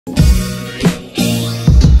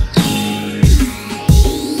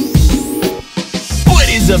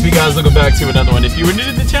up, you guys? Welcome back to another one. If you are new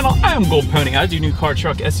to the channel, I am Gold Pony. I do new car,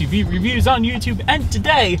 truck, SUV reviews on YouTube, and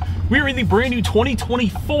today we're in the brand new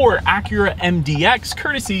 2024 Acura MDX,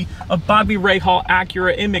 courtesy of Bobby Rahal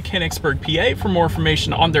Acura in Mechanicsburg, PA. For more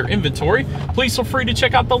information on their inventory, please feel free to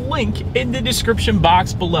check out the link in the description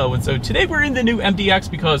box below. And so today we're in the new MDX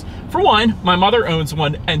because, for one, my mother owns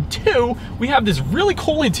one, and two, we have this really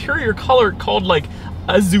cool interior color called like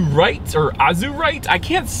Azurite or Azurite. I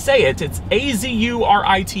can't say it. It's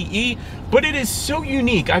A-Z-U-R-I-T-E, but it is so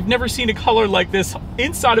unique. I've never seen a color like this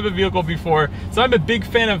inside of a vehicle before, so I'm a big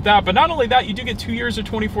fan of that. But not only that, you do get 2 years or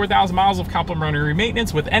 24,000 miles of complimentary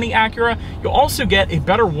maintenance with any Acura. You'll also get a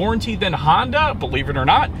better warranty than Honda, believe it or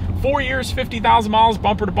not. 4 years, 50,000 miles,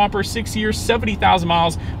 bumper to bumper, 6 years, 70,000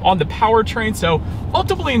 miles on the powertrain. So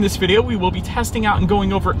ultimately in this video, we will be testing out and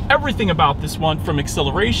going over everything about this one, from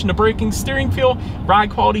acceleration to braking, steering feel,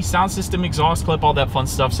 ride quality, sound system, exhaust clip, all that fun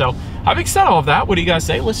stuff. So having said all of that, what do you guys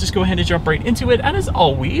say? Let's just go ahead and jump right into it. And as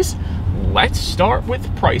always, let's start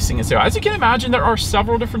with pricing. And so as you can imagine, there are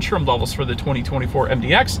several different trim levels for the 2024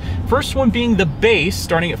 MDX. First one being the base,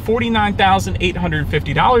 starting at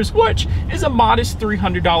 $49,850, which is a modest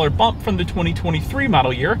 $300 bump from the 2023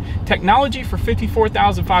 model year. Technology for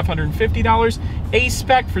 $54,550,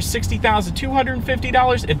 A-Spec for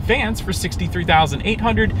 $60,250, Advanced for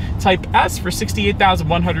 $63,800, Type S for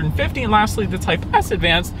 $68,150, and lastly, the Type S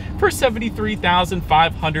Advanced for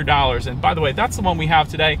 $73,500. And by the way, that's the one we have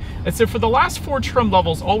today. And so for the last 4 trim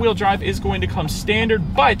levels, all-wheel drive is going to come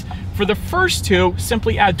standard, but for the first 2,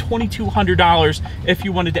 simply add $2,200 if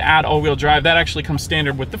you wanted to add all-wheel drive. That actually comes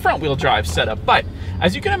standard with the front-wheel drive setup. But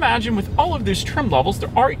as you can imagine, with all of those trim levels,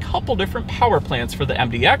 there are a couple different power plants for the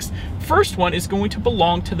MDX. First one is going to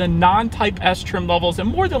belong to the non-Type S trim levels, and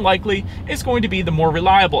more than likely is going to be the more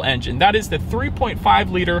reliable engine. That is the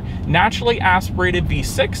 3.5-liter naturally aspirated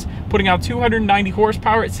V6, putting out 290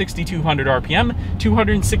 horsepower at 6,200 RPM,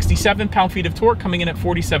 267 pound-feet of torque coming in at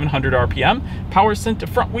 4,700 RPM, power sent to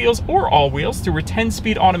front wheels or all wheels through a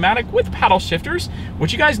 10-speed automatic with paddle shifters,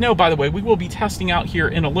 which you guys know, by the way, we will be testing out here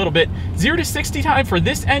in a little bit. 0 to 60 time for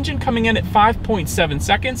this engine coming in at 5.7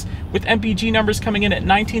 seconds, with MPG numbers coming in at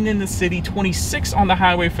 19 in the city, 26 on the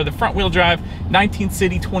highway for the front wheel drive, 19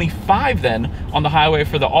 city, 25 then on the highway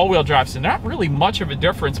for the all-wheel drive. So not really much of a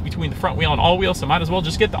difference between the front wheel and all-wheel, so might as well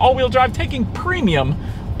just get the all-wheel drive, taking premium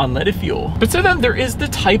unleaded fuel. But so then there is the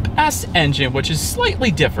Type S engine, which is slightly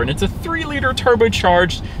different. It's a 3-liter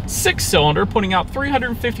turbocharged 6-cylinder, putting out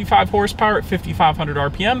 355 horsepower at 5,500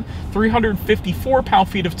 RPM, 354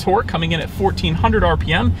 pound-feet of torque coming in at 1,400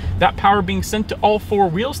 RPM. That power being sent to all 4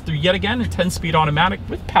 wheels through, yet again, a 10-speed automatic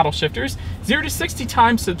with paddle shifters. 0 to 60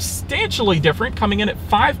 time substantially different, coming in at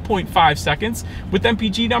 5.5 seconds, with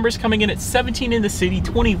MPG numbers coming in at 17 in the city,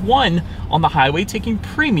 21 on the highway, taking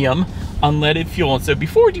premium unleaded fuel. And so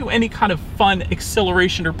before we do any kind of fun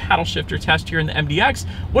acceleration or paddle shifter test here in the MDX,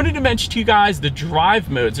 wanted to mention to you guys the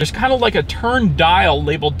drive modes. There's kind of like a turn dial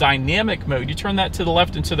labeled dynamic mode. You turn that to the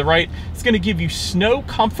left and to the right. It's going to give you snow,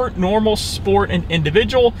 comfort, normal, sport, and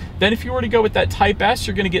individual. Then if you were to go with that Type S,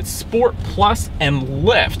 you're going to get sport, plus, and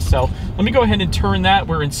lift. So let me go ahead and turn that.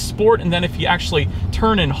 We're in sport, and then if you actually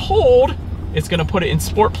turn and hold, it's going to put it in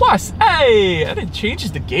Sport Plus. Hey, and it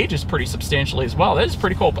changes the gauges pretty substantially as well. That is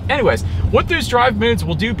pretty cool. But anyways, what those drive modes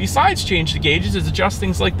will do besides change the gauges is adjust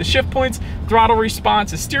things like the shift points, throttle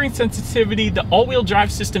response, the steering sensitivity, the all-wheel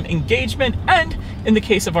drive system engagement, and in the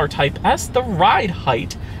case of our Type S, the ride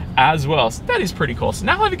height as well. So that is pretty cool. So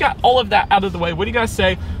now that we've got all of that out of the way, what do you guys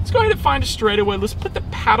say? Let's go ahead and find a straightaway. Let's put the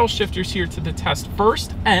paddle shifters here to the test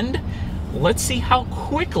first, and let's see how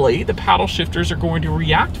quickly the paddle shifters are going to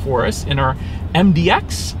react for us in our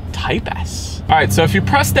MDX Type S. All right, so if you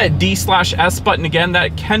press that D/S button again,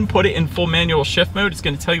 that can put it in full manual shift mode. It's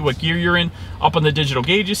going to tell you what gear you're in up on the digital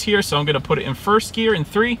gauges here. So I'm going to put it in first gear in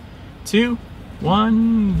 3, 2,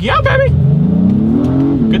 1, yeah, baby.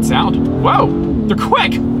 Good sound. Whoa, they're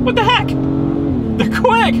quick. What the heck? They're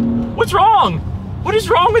quick. What's wrong? What is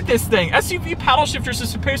wrong with this thing? SUV paddle shifters are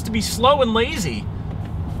supposed to be slow and lazy.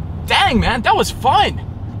 Dang, man, that was fun.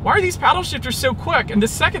 Why are these paddle shifters so quick? And the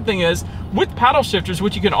second thing is, with paddle shifters,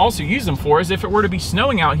 what you can also use them for is if it were to be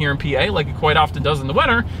snowing out here in PA, like it quite often does in the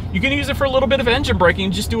winter, you can use it for a little bit of engine braking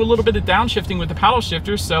and just do a little bit of downshifting with the paddle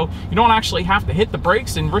shifters, so you don't actually have to hit the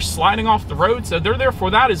brakes and risk sliding off the road. So they're there for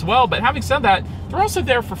that as well. But having said that, they're also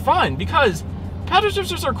there for fun because paddle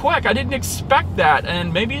shifters are quick. I didn't expect that,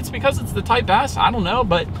 and maybe it's because it's the Type S, I don't know,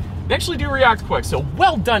 but they actually do react quick. So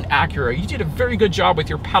well done, Acura. You did a very good job with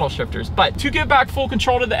your paddle shifters. But to give back full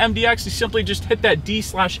control to the MDX, you simply just hit that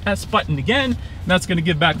D/S button again. And that's going to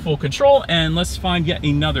give back full control. And let's find yet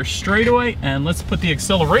another straightaway. And let's put the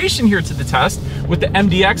acceleration here to the test with the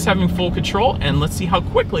MDX having full control. And let's see how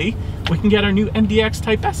quickly we can get our new MDX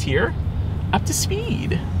Type S here up to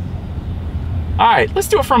speed. All right, let's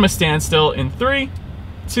do it from a standstill in 3,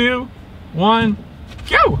 2, 1,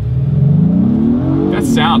 go. That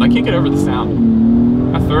sound, I can't get over the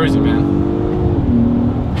sound. That throws you, man.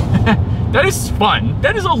 That is fun.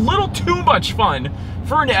 That is a little too much fun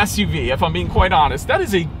for an SUV, if I'm being quite honest. That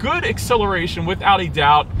is a good acceleration without a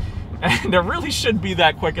doubt. And it really shouldn't be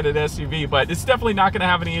that quick in an SUV, but it's definitely not going to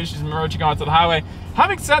have any issues merging onto the highway.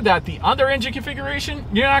 Having said that, the other engine configuration,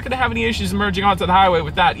 you're not going to have any issues merging onto the highway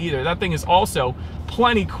with that either. That thing is also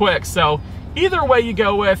plenty quick. So either way you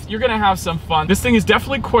go with, you're going to have some fun. This thing is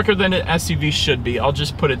definitely quicker than an SUV should be. I'll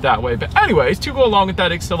just put it that way. But anyways, to go along with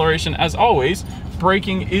that acceleration, as always,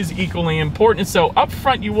 braking is equally important. So up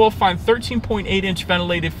front, you will find 13.8-inch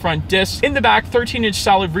ventilated front discs. In the back, 13-inch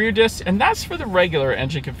solid rear discs, and that's for the regular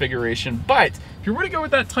engine configuration. But if you were to go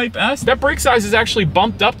with that Type S, that brake size is actually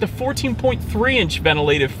bumped up to 14.3-inch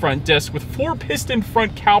ventilated front disc with 4-piston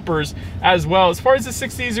front calipers as well. As far as the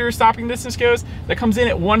 60 stopping distance goes, that comes in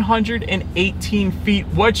at 118 feet,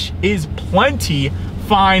 which is plenty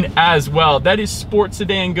fine as well. That is sport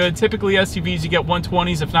sedan good. Typically SUVs, you get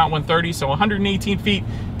 120s, if not 130s, so 118 feet.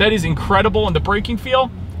 That is incredible. And the braking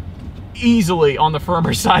feel, easily on the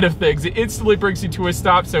firmer side of things. It instantly brings you to a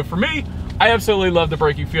stop. So for me, I absolutely love the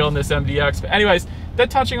braking feel in this MDX. But anyways,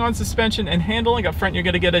 that touching on suspension and handling, up front, you're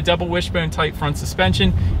going to get a double wishbone type front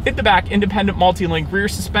suspension. At the back, independent multi-link rear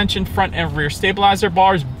suspension, front and rear stabilizer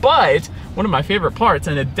bars. But one of my favorite parts,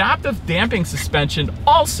 an adaptive damping suspension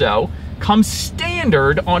also comes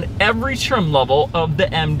standard on every trim level of the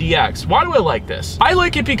MDX. Why do I like this? I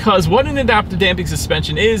like it because what an adaptive damping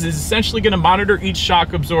suspension is essentially going to monitor each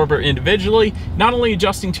shock absorber individually, not only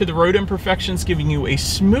adjusting to the road imperfections, giving you a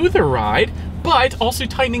smoother ride, but also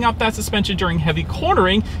tightening up that suspension during heavy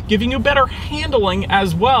cornering, giving you better handling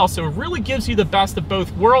as well. So it really gives you the best of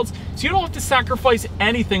both worlds. So you don't have to sacrifice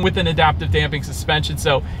anything with an adaptive damping suspension.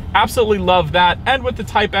 So absolutely love that. And with the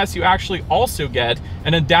Type S, you actually also get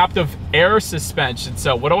an adaptive air suspension.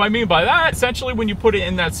 So what do I mean by that? Essentially, when you put it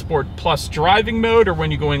in that Sport Plus driving mode, or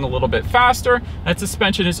when you're going a little bit faster, that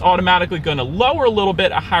suspension is automatically going to lower a little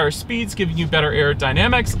bit at higher speeds, giving you better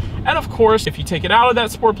aerodynamics. And of course, if you take it out of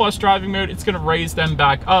that Sport Plus driving mode, it's going to raise them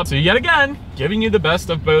back up. So yet again, giving you the best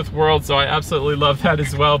of both worlds. So I absolutely love that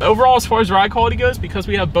as well. But overall, as far as ride quality goes, because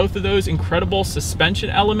we have both of those incredible suspension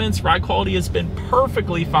elements, ride quality has been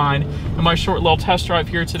perfectly fine in my short little test drive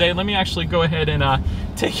here today. Let me actually go ahead and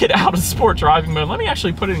take it out of sport driving mode. Let me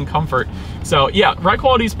actually put it in comfort. So yeah, ride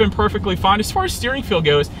quality has been perfectly fine. As far as steering feel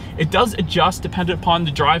goes, it does adjust depending upon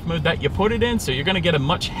the drive mode that you put it in. So you're going to get a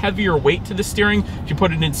much heavier weight to the steering. If you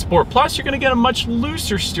put it in Sport Plus, you're going to get a much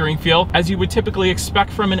looser steering feel, as you would typically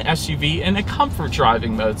expect from an SUV in a comfort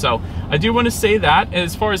driving mode. So I do want to say that.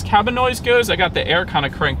 As far as cabin noise goes, I got the air kind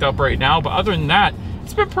of cranked up right now, but other than that,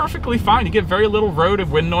 it's been perfectly fine. You get very little road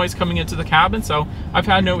and wind noise coming into the cabin, so I've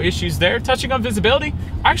had no issues there. Touching on visibility,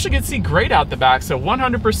 I actually can see great out the back, so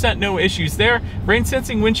 100% no issues there. Rain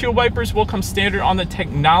sensing windshield wipers will come standard on the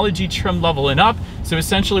technology trim level and up. So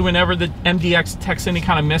essentially, whenever the MDX detects any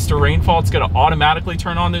kind of mist or rainfall, it's going to automatically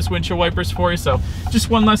turn on those windshield wipers for you. So just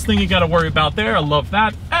one less thing you got to worry about there. I love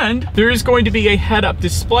that. And there is going to be a head-up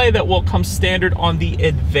display that will come standard on the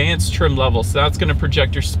advanced trim level. So that's going to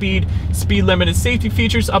project your speed limit, and safety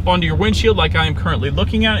features up onto your windshield like I am currently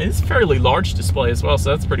looking at. It's a fairly large display as well,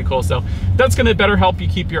 so that's pretty cool. So that's going to better help you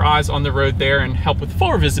keep your eyes on the road there and help with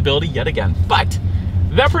forward visibility yet again. But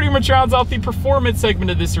that pretty much rounds out the performance segment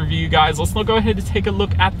of this review, guys. Let's now go ahead and take a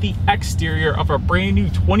look at the exterior of our brand new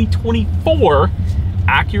 2024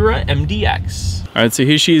 Acura MDX. All right, so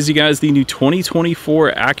here she is, you guys, the new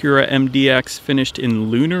 2024 Acura MDX, finished in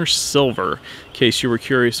lunar silver, in case you were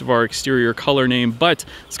curious of our exterior color name. But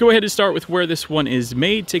let's go ahead and start with where this one is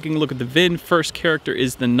made. Taking a look at the VIN, first character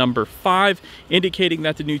is the number 5, indicating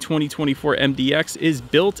that the new 2024 MDX is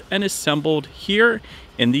built and assembled here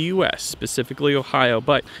in the US, specifically Ohio.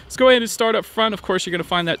 But let's go ahead and start up front. Of course, you're going to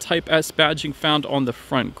find that Type S badging found on the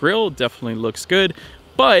front grille. Definitely looks good.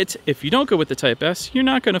 But if you don't go with the Type S, you're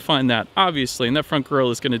not going to find that, obviously. And that front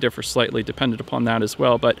grille is going to differ slightly dependent upon that as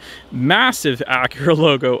well. But massive Acura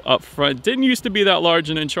logo up front. Didn't used to be that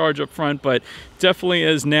large and in charge up front, but definitely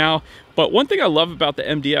is now. But one thing I love about the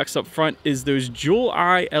MDX up front is those dual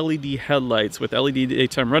eye LED headlights with LED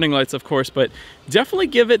daytime running lights, of course, but definitely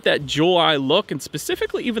give it that dual eye look, and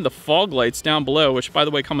specifically even the fog lights down below, which by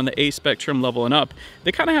the way come in the A-Spec trim level and up.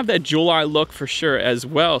 They kind of have that dual eye look for sure as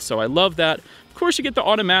well, so I love that. Of course, you get the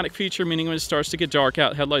automatic feature, meaning when it starts to get dark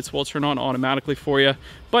out, headlights will turn on automatically for you.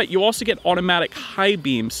 But you also get automatic high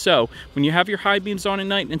beams. So when you have your high beams on at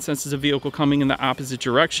night and senses a vehicle coming in the opposite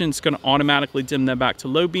direction, it's going to automatically dim them back to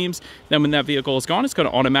low beams. Then when that vehicle is gone, it's going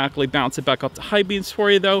to automatically bounce it back up to high beams for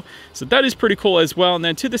you though. So that is pretty cool as well. And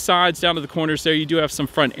then to the sides, down to the corners there, you do have some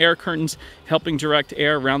front air curtains helping direct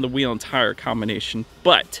air around the wheel and tire combination.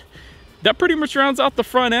 But that pretty much rounds out the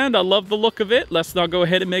front end. I love the look of it. Let's now go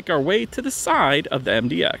ahead and make our way to the side of the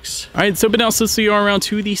MDX. All right, so but now since we are around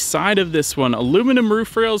to the side of this one, aluminum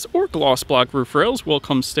roof rails or gloss black roof rails will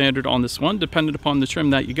come standard on this one, depending upon the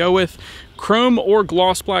trim that you go with. Chrome or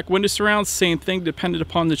gloss black window surrounds, same thing, dependent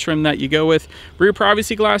upon the trim that you go with. Rear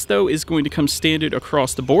privacy glass, though, is going to come standard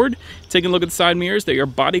across the board. Taking a look at the side mirrors, they are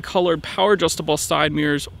body-colored, power-adjustable side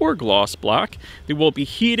mirrors or gloss black. They will be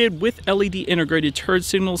heated with LED integrated turn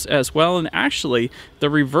signals as well, and actually, the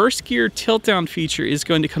reverse gear tilt-down feature is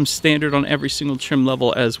going to come standard on every single trim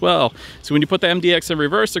level as well. So when you put the MDX in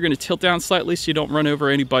reverse, they're going to tilt down slightly so you don't run over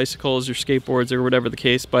any bicycles or skateboards or whatever the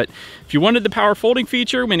case. But if you wanted the power folding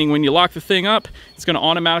feature, meaning when you lock the thing up, it's going to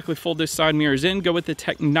automatically fold those side mirrors in, go with the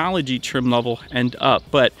technology trim level and up.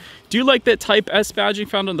 But do you like that Type S badging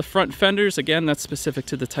found on the front fenders? Again, that's specific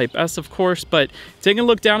to the Type S, of course, but taking a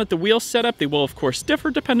look down at the wheel setup, they will, of course, differ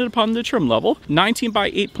dependent upon the trim level. 19 by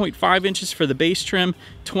 8.5 inches for the base trim,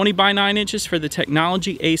 20 by 9 inches for the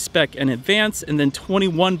technology, A-Spec, and Advanced, and then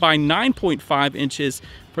 21 by 9.5 inches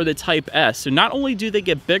for the Type S. So not only do they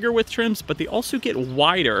get bigger with trims, but they also get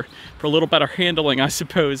wider for a little better handling, I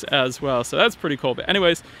suppose, as well. So that's pretty cool. But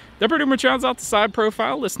anyways, that pretty much rounds out the side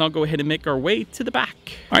profile. Let's now go ahead and make our way to the back.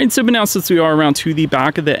 All right, so but now since we are around to the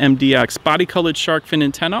back of the MDX, body-colored shark fin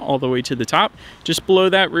antenna all the way to the top. Just below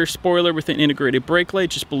that, rear spoiler with an integrated brake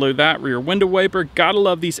light. Just below that, rear window wiper. Gotta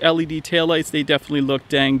love these LED taillights. They definitely look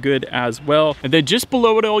dang good as well. And then just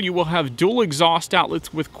below it all, you will have dual exhaust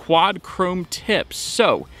outlets with quad chrome tips.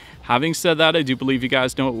 So having said that, I do believe you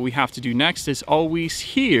guys know what we have to do next. As always,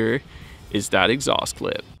 here is that exhaust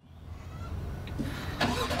clip.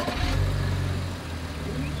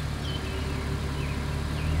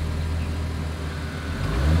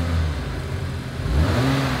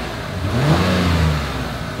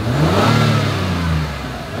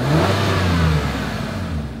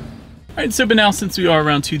 Alright, so but now since we are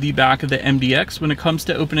around to the back of the MDX, when it comes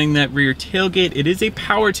to opening that rear tailgate, it is a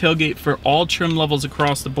power tailgate for all trim levels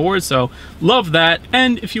across the board, so love that.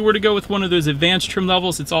 And if you were to go with one of those advanced trim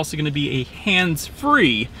levels, it's also going to be a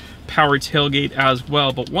hands-free power tailgate as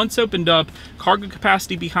well. But once opened up, cargo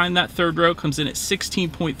capacity behind that third row comes in at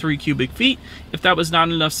 16.3 cubic feet. If that was not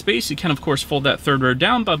enough space, you can of course fold that third row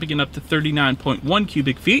down, bumping it up to 39.1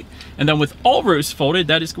 cubic feet. And then with all rows folded,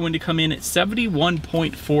 that is going to come in at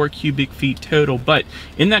 71.4 cubic feet total. But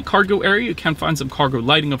in that cargo area, you can find some cargo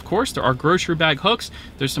lighting, of course. There are grocery bag hooks.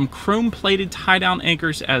 There's some chrome plated tie down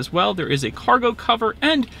anchors as well. There is a cargo cover,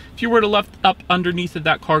 and if you were to lift up underneath of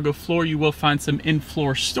that cargo floor, you will find some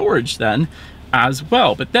in-floor storage then as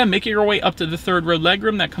well. But then making your way up to the third row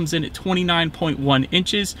legroom, that comes in at 29.1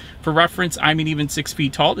 inches. For reference, I'm an even 6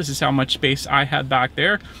 feet tall. This is how much space I had back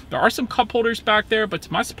there. There are some cup holders back there, but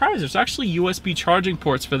to my surprise, there's actually USB charging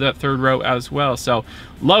ports for that third row as well. So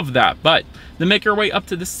love that. But then make your way up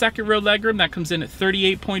to the second row legroom, that comes in at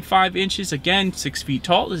 38.5 inches. Again, 6 feet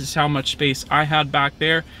tall. This is how much space I had back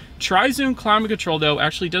there. Tri-zone climate control, though,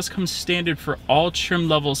 actually does come standard for all trim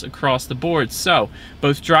levels across the board. So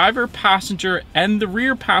both driver, passenger, and the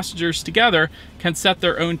rear passengers together can set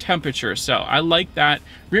their own temperature. So I like that.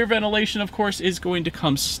 Rear ventilation, of course, is going to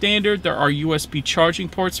come standard. There are USB charging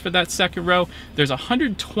ports for that second row. There's a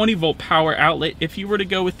 120 volt power outlet if you were to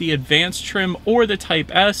go with the advanced trim or the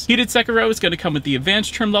Type S. Heated second row is going to come with the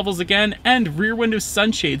advanced trim levels again, and rear window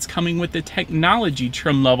sunshades coming with the technology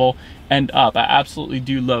trim level and up. I absolutely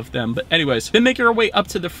do love them. But anyways, then making our way up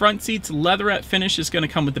to the front seats, leatherette finish is going to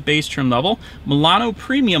come with the base trim level. Milano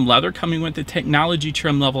premium leather coming with the technology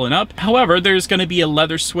trim level and up. However, there's going to be a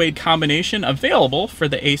leather suede combination available for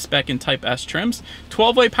the A-Spec and Type S trims.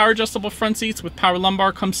 12-way power adjustable front seats with power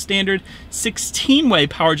lumbar comes standard. 16-way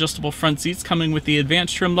power adjustable front seats coming with the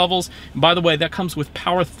advanced trim levels. And by the way, that comes with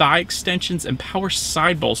power thigh extensions and power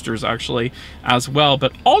side bolsters actually as well.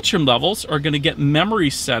 But all trim levels are going to get memory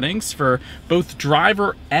settings for both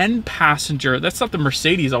driver and passenger. That's something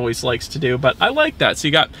Mercedes always likes to do, but I like that. So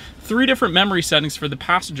you got 3 different memory settings for the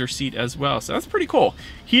passenger seat as well. So that's pretty cool.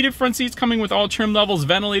 Heated front seats coming with all trim levels,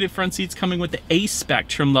 ventilated front seats coming with the A-Spec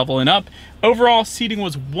trim level and up. Overall, seating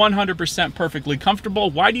was 100% perfectly comfortable.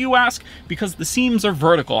 Why do you ask? Because the seams are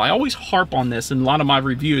vertical. I always harp on this in a lot of my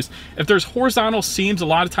reviews. If there's horizontal seams, a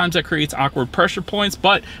lot of times that creates awkward pressure points,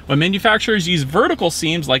 but when manufacturers use vertical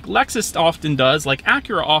seams like Lexus often does, like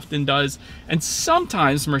Acura often does, and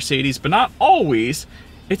sometimes Mercedes, but not always,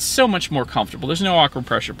 it's so much more comfortable. There's no awkward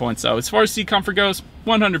pressure points though. As far as seat comfort goes,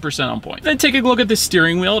 100% on point. Then take a look at the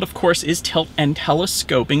steering wheel. It of course is tilt and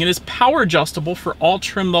telescoping. It is power adjustable for all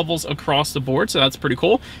trim levels across the board, so that's pretty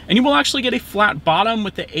cool. And you will actually get a flat bottom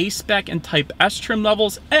with the A-Spec and Type S trim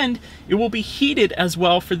levels, and it will be heated as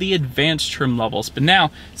well for the advanced trim levels. But now,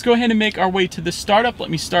 let's go ahead and make our way to the startup. Let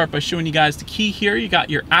me start by showing you guys the key here. You got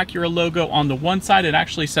your Acura logo on the one side. It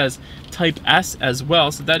actually says Type S as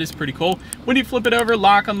well, so that is pretty cool. When you flip it over,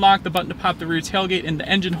 lock, unlock, the button to pop the rear tailgate, and the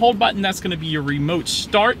engine hold button, that's going to be your remote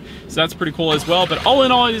start, so that's pretty cool as well. But all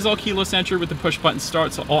in all, it is all keyless entry with the push button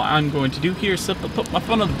start. So all I'm going to do here is simply put my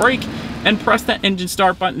foot on the brake and press that engine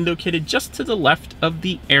start button located just to the left of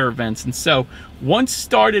the air vents. And so once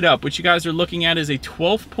started up, what you guys are looking at is a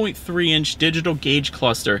 12.3-inch digital gauge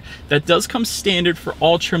cluster that does come standard for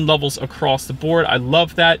all trim levels across the board. I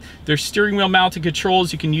love that. There's steering wheel mounted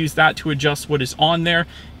controls. You can use that to adjust what is on there.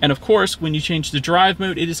 And of course, when you change the drive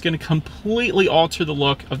mode, it is going to completely alter the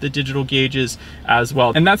look of the digital gauges as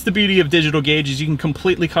well. And that's the beauty of digital gauges. You can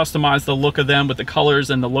completely customize the look of them with the colors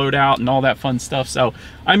and the loadout and all that fun stuff. So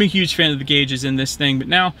I'm a huge fan of the gauges in this thing. But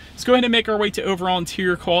now let's go ahead and make our way to overall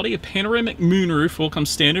interior quality. A panoramic moonroof will come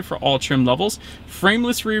standard for all trim levels.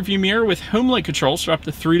 Frameless rear view mirror with home light controls for up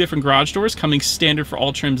to 3 different garage doors coming standard for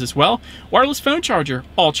all trims as well. Wireless phone charger,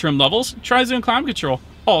 all trim levels. Tri-zone climate control,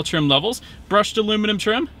 all trim levels. Brushed aluminum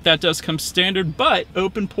trim, that does come standard, but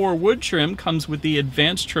open pore wood trim comes with the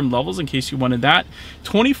advanced trim levels in case you wanted that.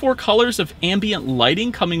 24 colors of ambient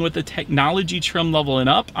lighting coming with the technology trim level and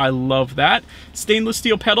up. I love that. Stainless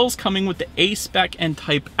steel pedals coming with the A-Spec and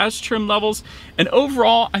Type S trim levels. And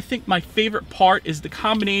overall, I think my favorite part is the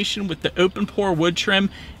combination with the open pore wood trim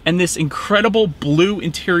and this incredible blue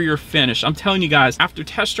interior finish. I'm telling you guys, after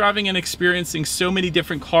test driving and experiencing so many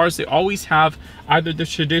different cars, they always have either the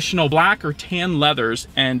traditional black or tan leathers,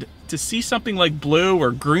 and to see something like blue or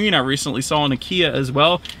green I recently saw in a Kia as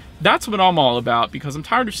well, that's what I'm all about, because I'm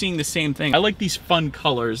tired of seeing the same thing. I like these fun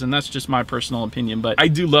colors, and that's just my personal opinion, but I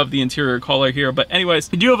do love the interior color here. But anyways,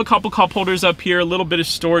 you do have a couple cup holders up here, a little bit of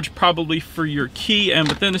storage probably for your key, and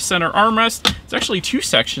within the center armrest, it's actually 2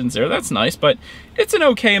 sections there. That's nice, but it's an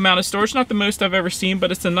okay amount of storage. Not the most I've ever seen,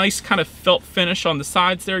 but it's a nice kind of felt finish on the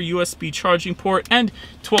sides there, USB charging port, and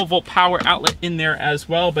 12-volt power outlet in there as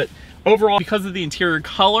well. But overall, because of the interior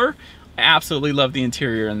color, I absolutely love the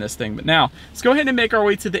interior in this thing. But now let's go ahead and make our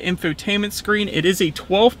way to the infotainment screen. It is a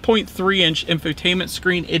 12.3-inch infotainment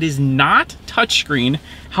screen. It is not touchscreen.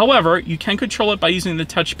 However, you can control it by using the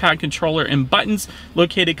touchpad controller and buttons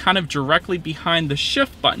located kind of directly behind the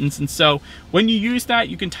shift buttons. And so when you use that,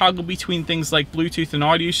 you can toggle between things like Bluetooth and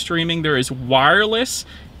audio streaming. There is wireless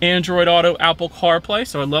Android Auto, Apple CarPlay,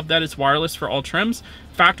 so I love that it's wireless for all trims.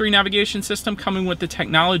 Factory navigation system coming with the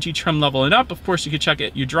technology trim level and up. Of course, you can check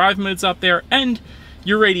it, your drive modes up there, and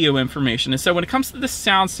your radio information. And so when it comes to the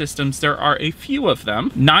sound systems, there are a few of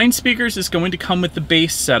them. 9 speakers is going to come with the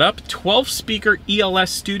base setup, 12 speaker ELS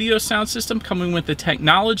studio sound system coming with the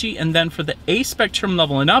technology, and then for the A-Spec trim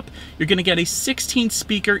level and up, you're gonna get a 16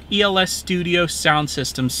 speaker ELS studio sound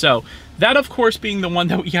system. So that, of course, being the one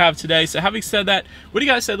that we have today. So having said that, what do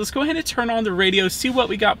you guys say? Let's go ahead and turn on the radio, see what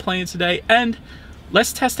we got playing today, and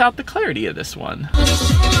let's test out the clarity of this one.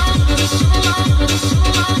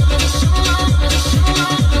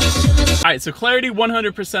 All right, so clarity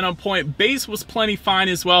 100% on point. Bass was plenty fine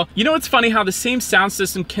as well. You know, it's funny how the same sound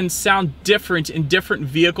system can sound different in different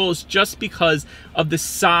vehicles just because of the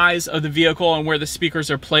size of the vehicle and where the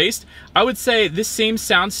speakers are placed. I would say this same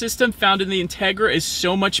sound system found in the Integra is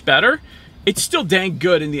so much better. It's still dang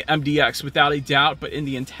good in the MDX without a doubt, but in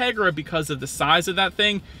the Integra, because of the size of that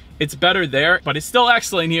thing, it's better there, but it's still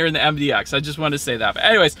excellent here in the MDX. I just wanted to say that. But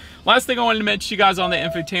anyways, last thing I wanted to mention to you guys on the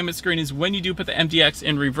infotainment screen is when you do put the MDX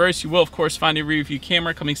in reverse, you will of course find a rear view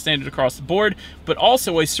camera coming standard across the board, but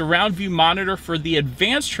also a surround view monitor for the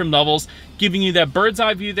advanced trim levels, giving you that bird's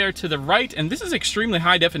eye view there to the right. And this is extremely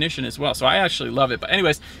high definition as well, so I actually love it. But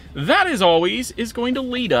anyways, that as always is going to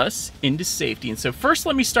lead us into safety. And so first,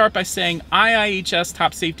 let me start by saying IIHS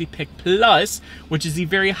Top Safety Pick Plus, which is the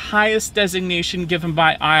very highest designation given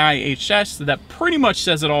by IIHS, so that pretty much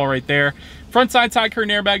says it all right there. Front side curtain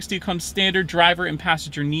airbags do come standard, driver and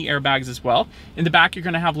passenger knee airbags as well. In the back, you're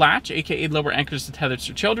going to have latch, aka lower anchors to tethers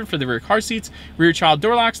for children for the rear car seats, rear child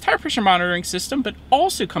door locks, tire pressure monitoring system, but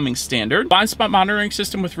also coming standard, blind spot monitoring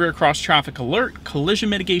system with rear cross traffic alert, collision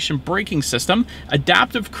mitigation braking system,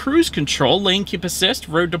 adaptive cruise control, lane keep assist,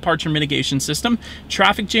 road departure mitigation system,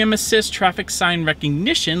 traffic jam assist, traffic sign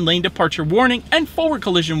recognition, lane departure warning, and forward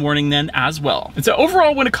collision warning then as well. And so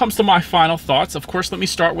overall, when it comes to my final thoughts, of course, let me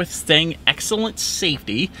start with saying excellent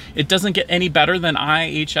safety. It doesn't get any better than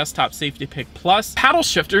IIHS Top Safety Pick Plus. Paddle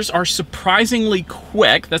shifters are surprisingly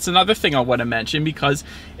quick. That's another thing I want to mention because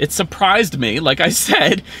it surprised me. Like I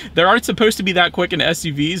said, they aren't supposed to be that quick in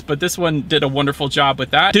SUVs, but this one did a wonderful job with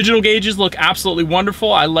that. Digital gauges look absolutely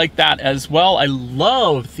wonderful. I like that as well. I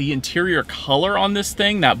love the interior color on this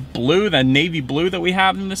thing, that blue, that navy blue that we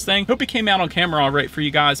have in this thing. Hope it came out on camera all right for you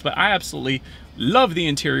guys, but I absolutely love the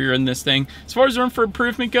interior in this thing. As far as room for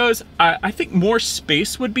improvement goes, I think more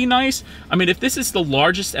space would be nice. I mean, if this is the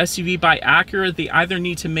largest SUV by Acura, they either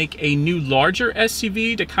need to make a new larger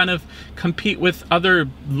SUV to kind of compete with other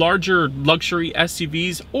larger luxury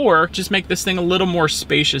SUVs, or just make this thing a little more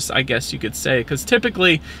spacious, I guess you could say. Because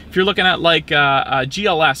typically, if you're looking at like a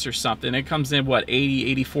GLS or something, it comes in, what, 80,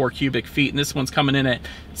 84 cubic feet, and this one's coming in at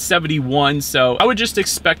 71. So I would just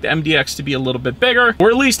expect the MDX to be a little bit bigger, or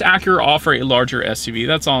at least Acura offer a larger SUV.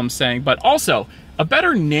 That's all I'm saying. But also, a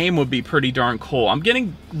better name would be pretty darn cool. I'm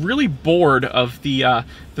getting really bored of the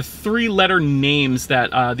three-letter names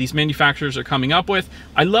that these manufacturers are coming up with.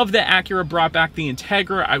 I love that Acura brought back the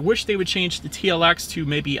Integra. I wish they would change the TLX to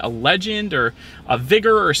maybe a Legend or a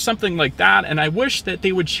Vigor or something like that. And I wish that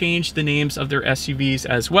they would change the names of their SUVs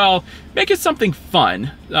as well. Make it something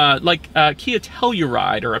fun, like a Kia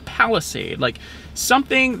Telluride or a Palisade, like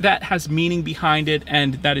something that has meaning behind it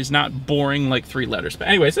and that is not boring like three letters. But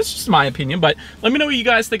anyways, that's just my opinion. But let me know what you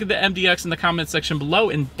guys think of the MDX in the comment section below.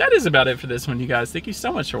 And that is about it for this one, you guys. Thank you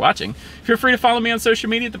so much for watching. Feel free to follow me on social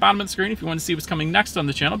media at the bottom of the screen if you want to see what's coming next on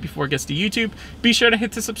the channel before it gets to YouTube. Be sure to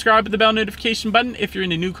hit the subscribe and the bell notification button if you're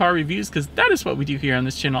into new car reviews, because that is what we do here on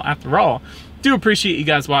this channel after all. Do appreciate you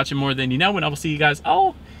guys watching more than you know, and I will see you guys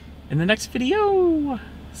all in the next video.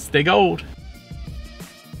 Stay gold.